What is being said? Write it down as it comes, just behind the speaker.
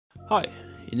Hi,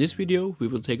 in this video we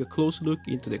will take a closer look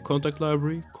into the Kontakt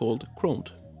library called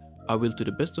Chromed. I will to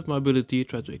the best of my ability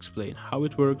try to explain how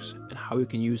it works and how you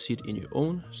can use it in your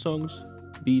own songs,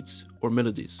 beats or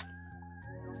melodies.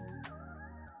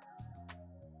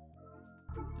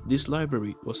 This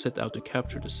library was set out to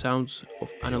capture the sounds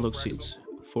of analog synths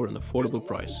for an affordable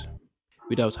price,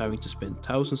 without having to spend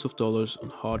thousands of dollars on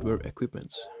hardware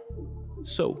equipments.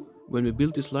 So, when we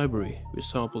built this library, we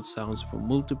sampled sounds from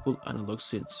multiple analog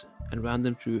synths and ran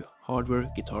them through hardware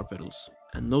guitar pedals.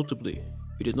 And notably,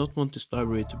 we did not want this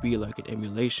library to be like an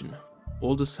emulation.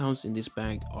 All the sounds in this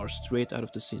bank are straight out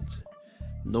of the synth.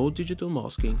 No digital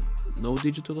masking, no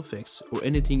digital effects or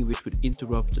anything which would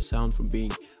interrupt the sound from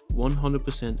being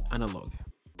 100% analog.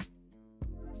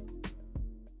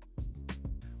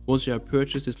 Once you have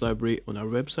purchased this library on our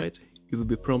website, you will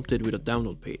be prompted with a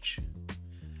download page.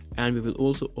 And we will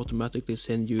also automatically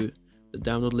send you the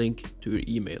download link to your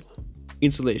email.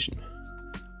 Installation.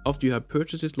 After you have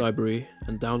purchased this library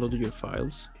and downloaded your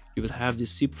files, you will have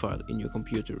this zip file in your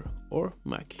computer or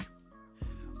Mac.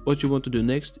 What you want to do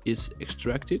next is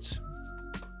extract it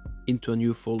into a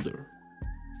new folder.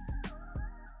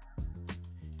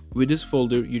 With this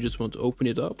folder, you just want to open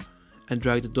it up and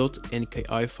drag the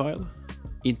 .nki file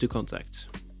into Kontakt.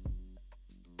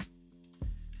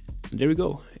 And there we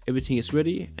go. Everything is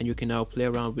ready and you can now play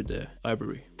around with the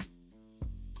library.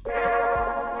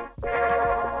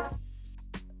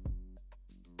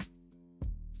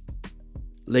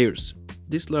 Layers.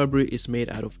 This library is made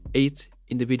out of 8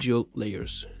 individual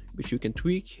layers, which you can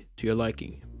tweak to your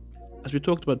liking. As we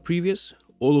talked about previous,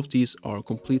 all of these are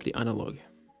completely analog.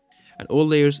 And all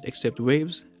layers except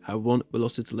waves have one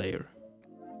velocity layer.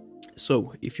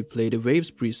 So if you play the waves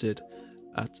preset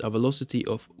at a velocity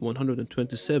of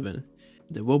 127,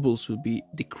 the wobbles will be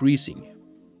decreasing.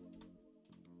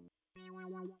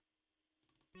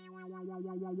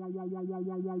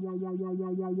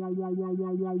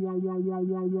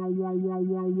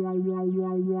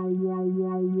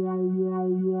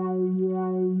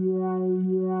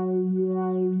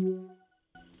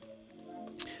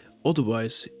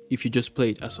 Otherwise, if you just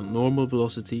play it as a normal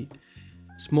velocity,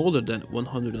 smaller than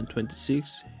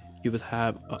 126, you will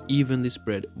have an evenly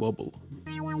spread wobble.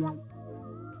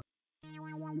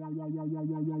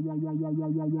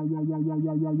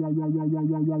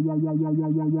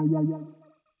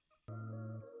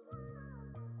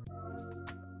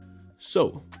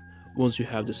 So, once you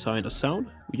have designed a sound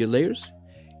with your layers,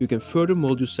 you can further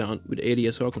mold your sound with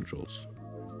ADSR controls.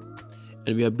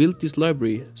 And we have built this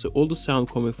library so all the sound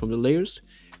coming from the layers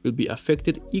will be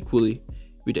affected equally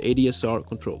with the ADSR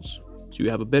controls. So you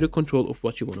have a better control of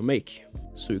what you want to make.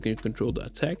 So you can control the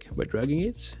attack by dragging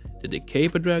it, the decay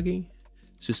by dragging,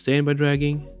 sustain by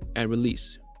dragging, and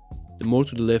release. The more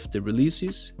to the left the release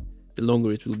is, the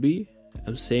longer it will be,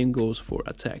 and same goes for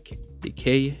attack,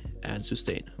 decay, and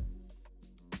sustain.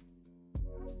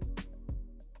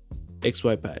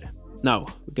 XY pad. Now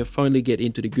we can finally get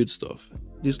into the good stuff.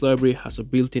 This library has a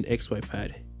built-in XY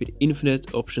pad with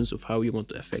infinite options of how you want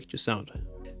to affect your sound.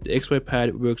 The XY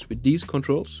pad works with these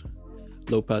controls: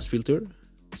 low pass filter,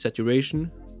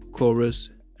 saturation,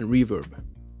 chorus, and reverb.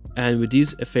 And with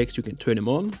these effects you can turn them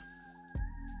on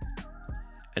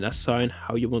and assign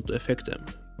how you want to affect them.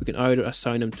 You can either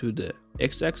assign them to the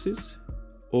X-axis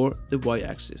or the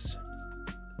Y-axis.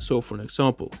 So for an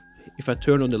example, if I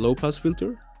turn on the low pass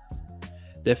filter,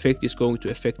 the effect is going to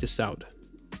affect the sound.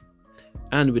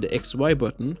 And with the XY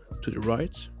button to the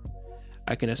right,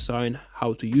 I can assign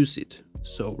how to use it.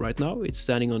 So right now it's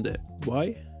standing on the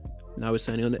Y, now it's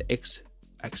standing on the X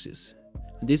axis.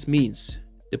 And this means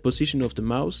the position of the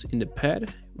mouse in the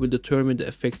pad will determine the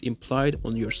effect implied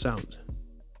on your sound.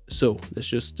 So let's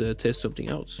just test something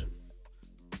out.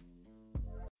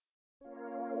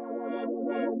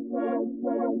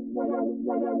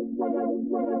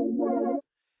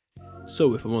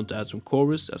 So if I want to add some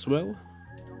chorus as well,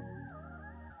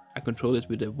 I control it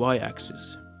with the Y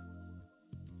axis.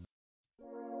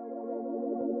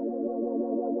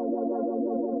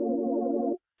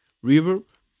 Reverb.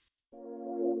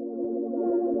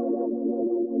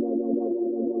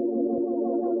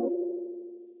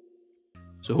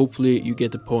 So hopefully you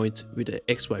get the point with the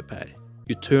XY pad.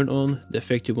 You turn on the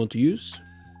effect you want to use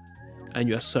and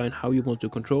you assign how you want to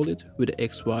control it with the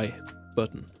XY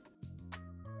button.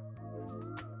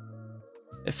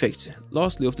 Effects.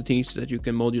 Lastly of the things that you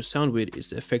can mod your sound with is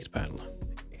the effect panel.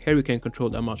 Here you can control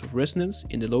the amount of resonance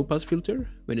in the low pass filter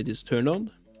when it is turned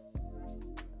on.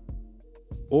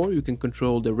 Or you can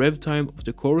control the rev time of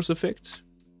the chorus effect.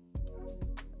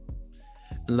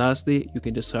 And lastly, you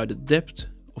can decide the depth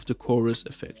of the chorus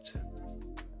effect.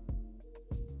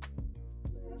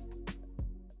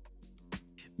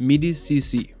 MIDI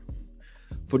CC.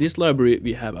 For this library,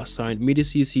 we have assigned MIDI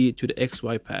CC to the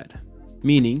XY pad,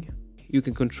 meaning you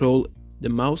can control the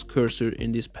mouse cursor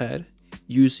in this pad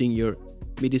using your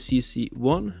MIDI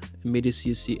CC1 and MIDI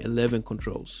CC11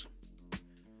 controls.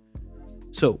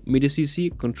 So MIDI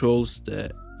CC controls the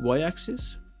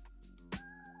Y-axis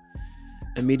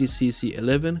and MIDI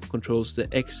CC11 controls the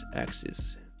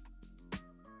X-axis.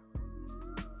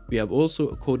 We have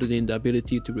also coded in the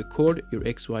ability to record your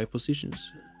XY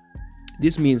positions.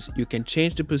 This means you can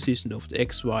change the position of the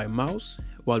XY mouse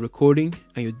while recording,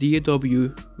 and your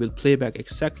DAW will play back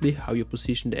exactly how you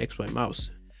position the XY mouse.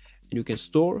 And you can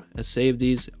store and save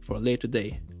these for a later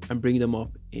day and bring them up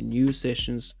in new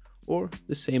sessions or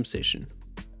the same session.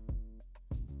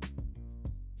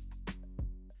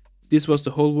 This was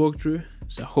the whole walkthrough,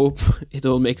 so I hope it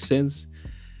all makes sense.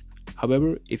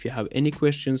 However, if you have any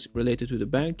questions related to the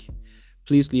bank,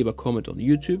 please leave a comment on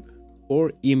YouTube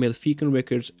or email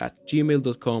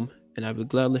fikonrecords@gmail.com, and I will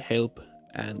gladly help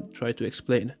and try to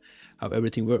explain how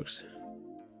everything works.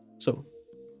 So,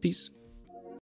 peace.